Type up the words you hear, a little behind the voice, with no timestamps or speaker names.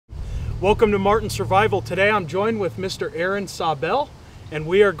Welcome to Martin Survival. Today I'm joined with Mr. Aaron Saubel, and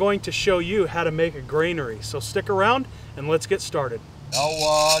we are going to show you how to make a granary. So stick around and let's get started.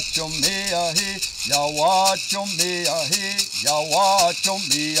 Alright,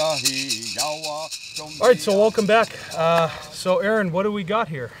 so welcome back. So Aaron, what do we got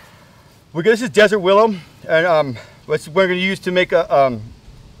here? This is desert willow, and what we're going to use to make a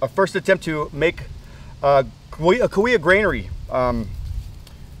first attempt to make a Cahuilla granary.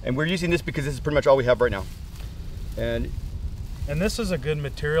 And we're using this because this is pretty much all we have right now. And this is a good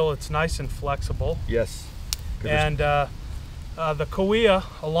material. It's nice and flexible. Yes. And the Cahuilla,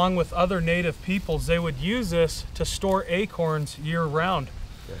 along with other native peoples, they would use this to store acorns year round.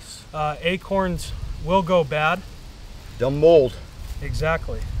 Yes. Acorns will go bad. They'll mold.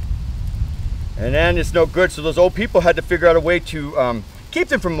 Exactly. And then it's no good. So those old people had to figure out a way to keep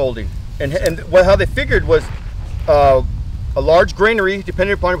them from molding. And how they figured was a large granary,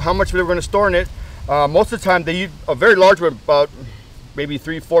 depending upon how much they were going to store in it. Most of the time they use a very large one, about maybe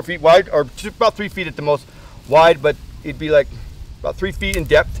 3-4 feet wide, or just about 3 feet at the most wide, but it'd be like about 3 feet in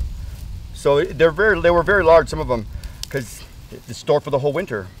depth. So they were very large, some of them, because it's stored for the whole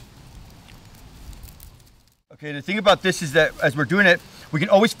winter. Okay, the thing about this is that as we're doing it, we can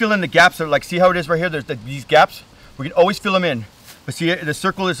always fill in the gaps. So like, see how it is right here? There's these gaps. We can always fill them in. But see, the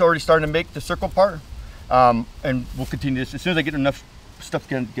circle is already starting to make the circle part. And we'll continue this as soon as I get enough stuff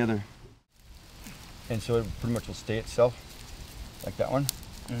together. And so it pretty much will stay itself, like that one.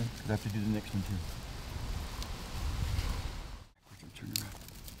 I have to do the next one too. Turn around.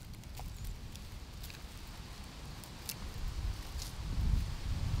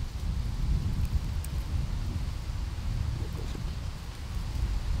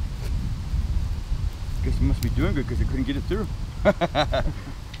 Guess it must be doing good because I couldn't get it through.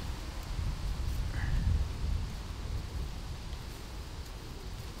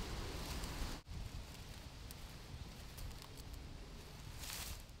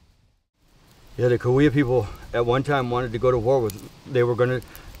 Yeah, the Cahuilla people at one time wanted to go to war with. They were going to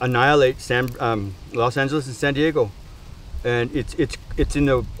annihilate Los Angeles and San Diego, and it's in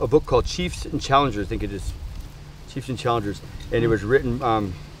a book called Chiefs and Challengers. I think it is, Chiefs and Challengers, and it was written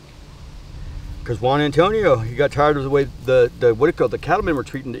because Juan Antonio, he got tired of the way the cattlemen were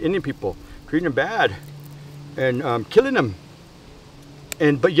treating the Indian people, treating them bad, and killing them,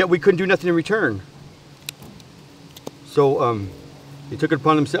 but yet we couldn't do nothing in return. So they took it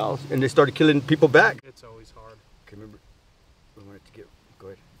upon themselves and they started killing people back. It's always hard. Okay, remember, I want it to go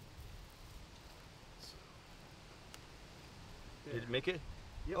ahead. Did it make it?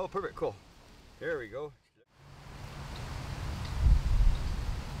 Yeah. Oh, perfect, cool. There we go.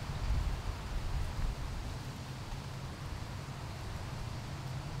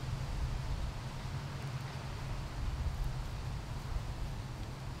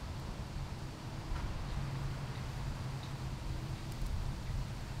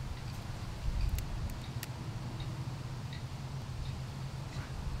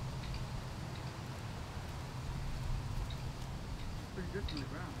 Good from the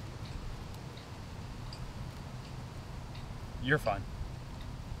ground. You're fine.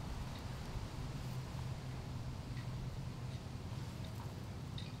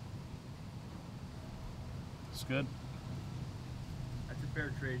 It's good. That's a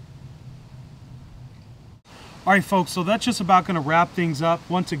fair trade. All right, folks, so that's just about going to wrap things up.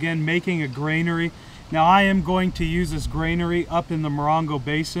 Once again, making a granary. Now, I am going to use this granary up in the Morongo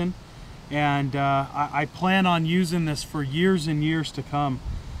Basin. And I plan on using this for years and years to come.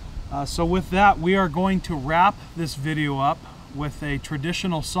 So with that, we are going to wrap this video up with a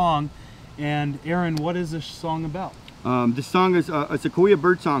traditional song. And Aaron, what is this song about? This song is it's a Cahuilla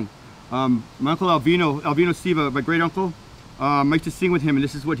bird song. My uncle Albino Siva, my great uncle, I used to sing with him, and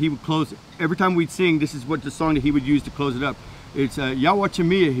this is what he would close. Every time we'd sing, this is what the song that he would use to close it up. It's Yawa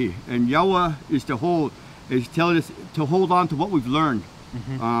Chamiahi, and Yawa is to hold, is telling us to hold on to what we've learned.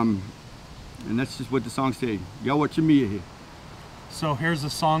 And that's just what the song says. Yawa Chamiahi. So here's the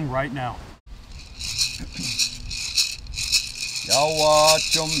song right now. Yawa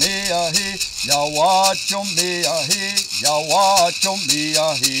Chamiahi, Yawa Chamiahi, Yawa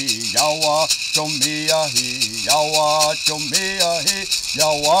Chamiahi, Yawa Chamiahi, Yawa Chamiahi,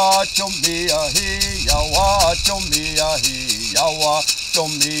 Yawa Chamiahi, Yawa Chamiahi, Yawa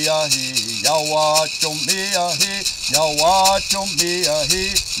Chamiahi, Yawa Chamiahi, Yawa Chamiahi,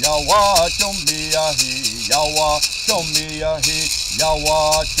 Yawa Chamiahi, Yawa Chamiahi, Yawa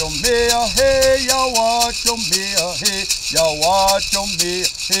Chamiahi, Yawa Chamiahi, Yawa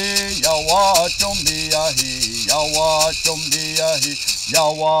Chamiahi, Yawa Chamiahi, Yawa Chamiahi,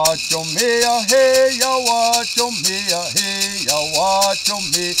 yawa chomea he, yawa chomea he, yawa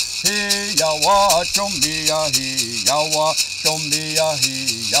chome he, yawa chomea he, yawa chomea he,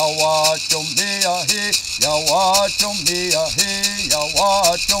 yawa chomea he, yawa chomea he,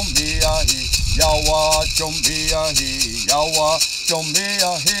 yawa chomea he, yawa chomea he, yawa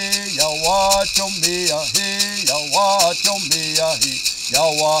chomea he, yawa chomea he, yawa chomea he,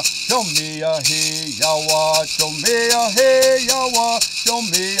 yawa chomea he, yawa chomea he, yawa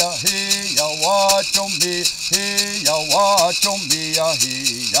chomea he, yawa chomea he, yawa chomea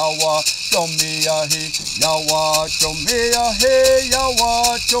he, yawa chomea he, yawa chomea he,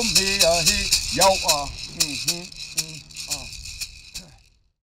 yawa chomea he, yawa